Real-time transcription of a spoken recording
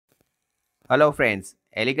Hello friends,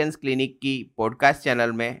 elegance clinic की podcast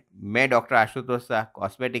channel में मैं doctor Ashutosh Shah,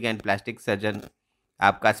 cosmetic and plastic surgeon,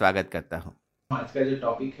 आपका स्वागत करता हूं। आज का जो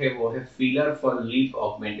टॉपिक है वो है फिलर फॉर लिप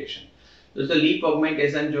ऑगमेंटेशन। दोस्तों, लिप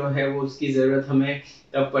ऑगमेंटेशन जो है वो उसकी ज़रूरत हमें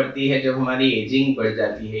तब पड़ती है जब हमारी एजिंग बढ़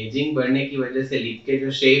जाती है। एजिंग बढ़ने की वजह से लिप के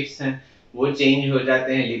जो शेप्स हैं वो चेंज हो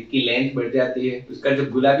जाते हैं, लिप की लेंथ बढ़ जाती है, उसका जो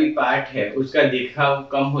गुलाबी पार्ट है उसका दिखाव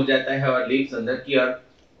कम हो जाता है और लिप्स अंदर की ओर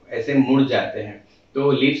ऐसे मुड़ जाते हैं।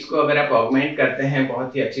 तो लिप्स को अगर आप ऑगमेंट करते हैं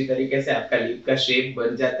बहुत ही अच्छी तरीके से, आपका लिप का शेप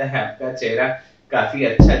बन जाता है, आपका चेहरा काफ़ी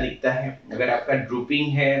अच्छा दिखता है। अगर आपका ड्रूपिंग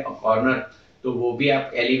है कॉर्नर तो वो भी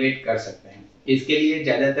आप एलिवेट कर सकते हैं। इसके लिए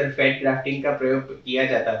ज़्यादातर फैट ग्राफ्टिंग का प्रयोग किया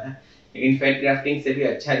जाता था, लेकिन फैट ग्राफ्टिंग से भी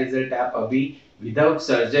अच्छा रिजल्ट आप अभी विदाउट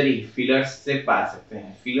सर्जरी फिलर्स से पा सकते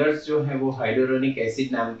हैं। फिलर्स जो है वो हाइड्रोरोनिक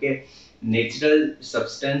एसिड नाम के नेचुरल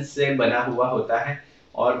सब्सटेंस से बना हुआ होता है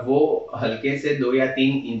और वो हल्के से 2 या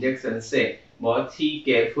 3 इंजेक्शन से बहुत ही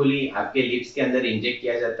केयरफुली आपके लिप्स के अंदर इंजेक्ट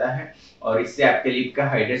किया जाता है और इससे आपके लिप का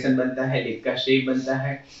हाइड्रेशन बनता है, लिप का शेप बनता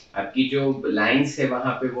है, आपकी जो लाइंस है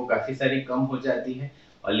वहाँ पे वो काफ़ी सारी कम हो जाती है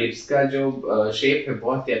और लिप्स का जो शेप है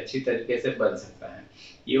बहुत ही अच्छी तरीके से बन सकता है।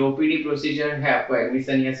 ये ओपीडी प्रोसीजर है, आपको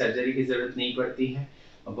एडमिशन या सर्जरी की जरूरत नहीं पड़ती है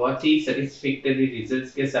और बहुत ही सेटिस्फैक्टरी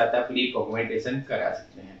रिजल्ट्स के साथ आप लिप ऑगमेंटेशन करा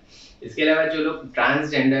सकते हैं। इसके अलावा जो लोग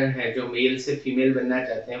ट्रांसजेंडर है, जो मेल से फीमेल बनना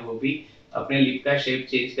चाहते हैं, वो भी अपने लिप का शेप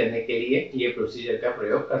चेंज करने के लिए ये प्रोसीजर का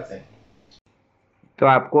प्रयोग करते हैं। तो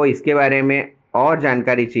आपको इसके बारे में और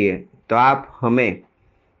जानकारी चाहिए तो आप हमें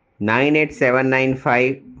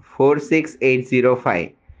 9879546805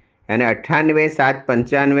 यानी 98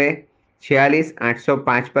 795 46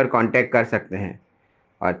 805 पर कांटेक्ट कर सकते हैं।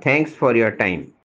 और थैंक्स फॉर योर टाइम।